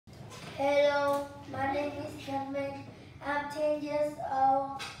Hello, my name is Minh. I'm 10 years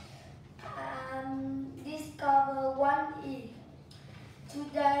old. Discover 1E.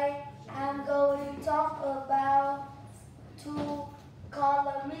 Today, I'm going to talk about two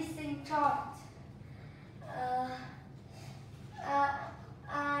color missing chart.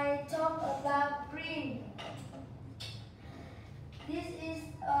 I talk about green. This is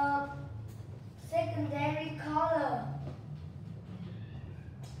a secondary color.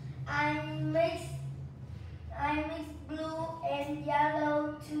 I mix blue and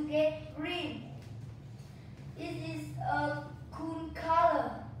yellow to get green. This is a cool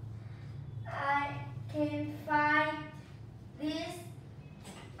color. I can find this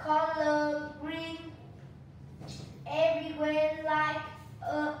color green everywhere like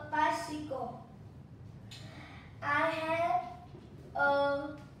a bicycle. I have a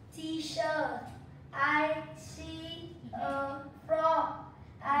t-shirt. I see a frog.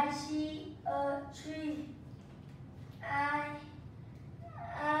 I see a tree. I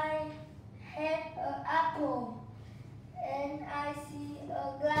have an apple, and I see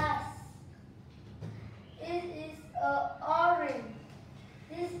a glass. This is orange.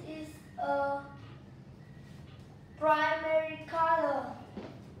 This is a primary color.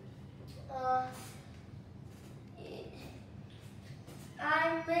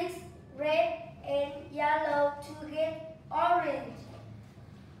 I mix red and yellow to get orange.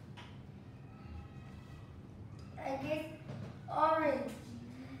 I get orange.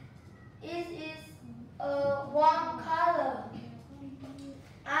 This is a warm color.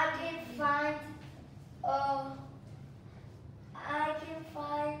 I can find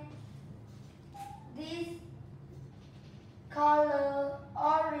this color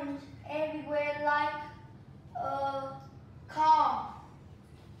orange everywhere like a car.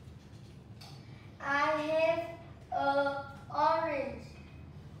 I have orange.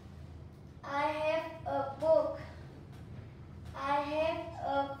 I have a book. I have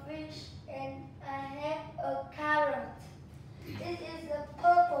a fish, and I have a carrot. This is a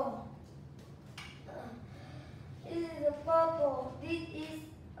purple. This is a purple. This is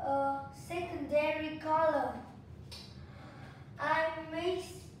a secondary color. I mix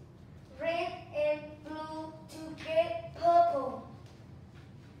red and blue to get purple.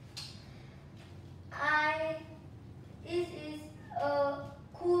 This is a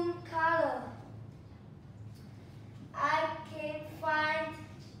cool color. I can find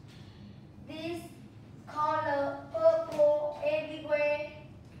this color purple everywhere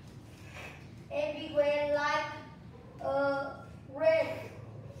like red.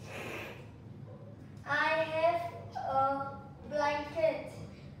 I have a blanket.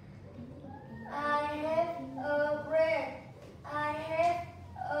 I have a red. I have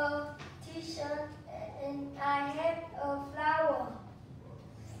a t-shirt, and I have a flower.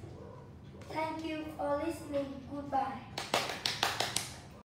 Thank you for listening. Goodbye.